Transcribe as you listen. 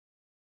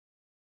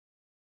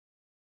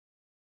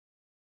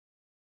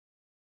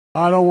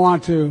I don't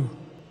want to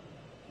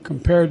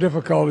compare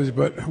difficulties,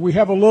 but we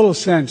have a little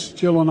sense,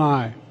 Jill and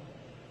I,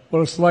 what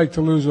it's like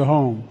to lose a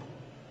home.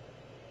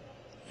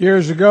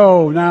 Years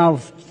ago, now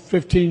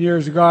 15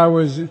 years ago, I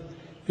was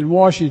in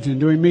Washington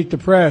doing Meet the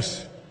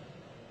Press.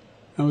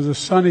 It was a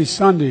sunny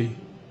Sunday,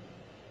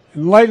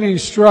 and lightning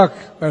struck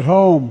at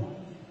home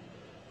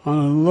on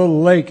a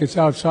little lake. It's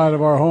outside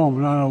of our home,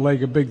 not a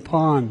lake, a big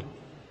pond,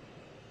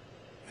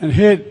 and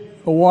hit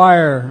a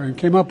wire and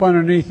came up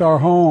underneath our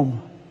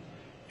home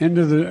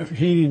into the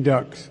heating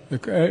ducts, the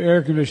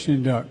air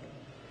conditioning duct.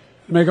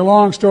 To make a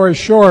long story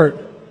short,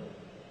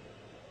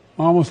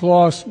 I almost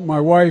lost my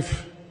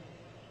wife,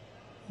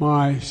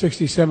 my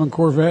 '67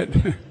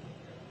 Corvette,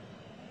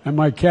 and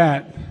my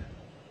cat.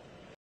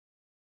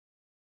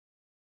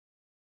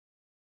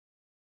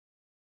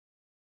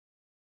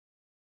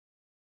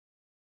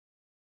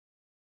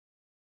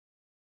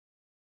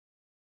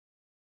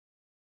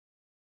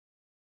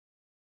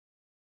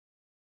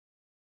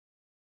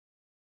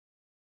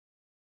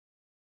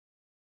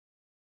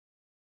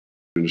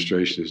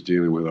 Administration is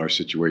dealing with our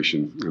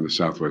situation on the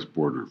southwest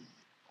border.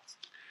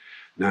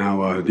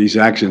 Now, these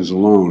actions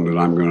alone that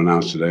I'm going to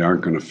announce today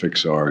aren't going to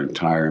fix our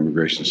entire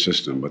immigration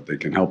system, but they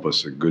can help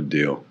us a good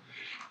deal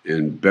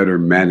in better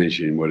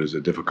managing what is a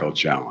difficult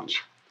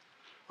challenge.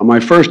 On my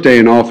first day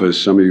in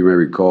office, some of you may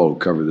recall who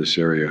cover this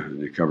area,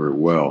 and you cover it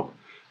well,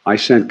 I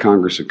sent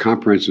Congress a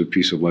comprehensive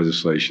piece of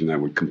legislation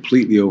that would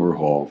completely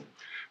overhaul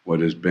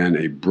what has been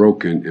a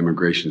broken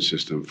immigration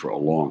system for a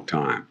long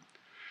time.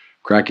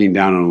 Cracking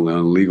down on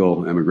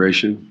illegal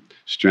immigration,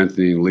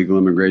 strengthening legal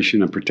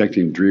immigration, and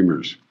protecting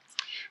dreamers,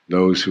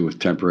 those who with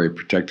temporary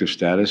protective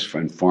status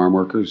and farm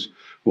workers,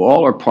 who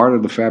all are part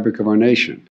of the fabric of our nation.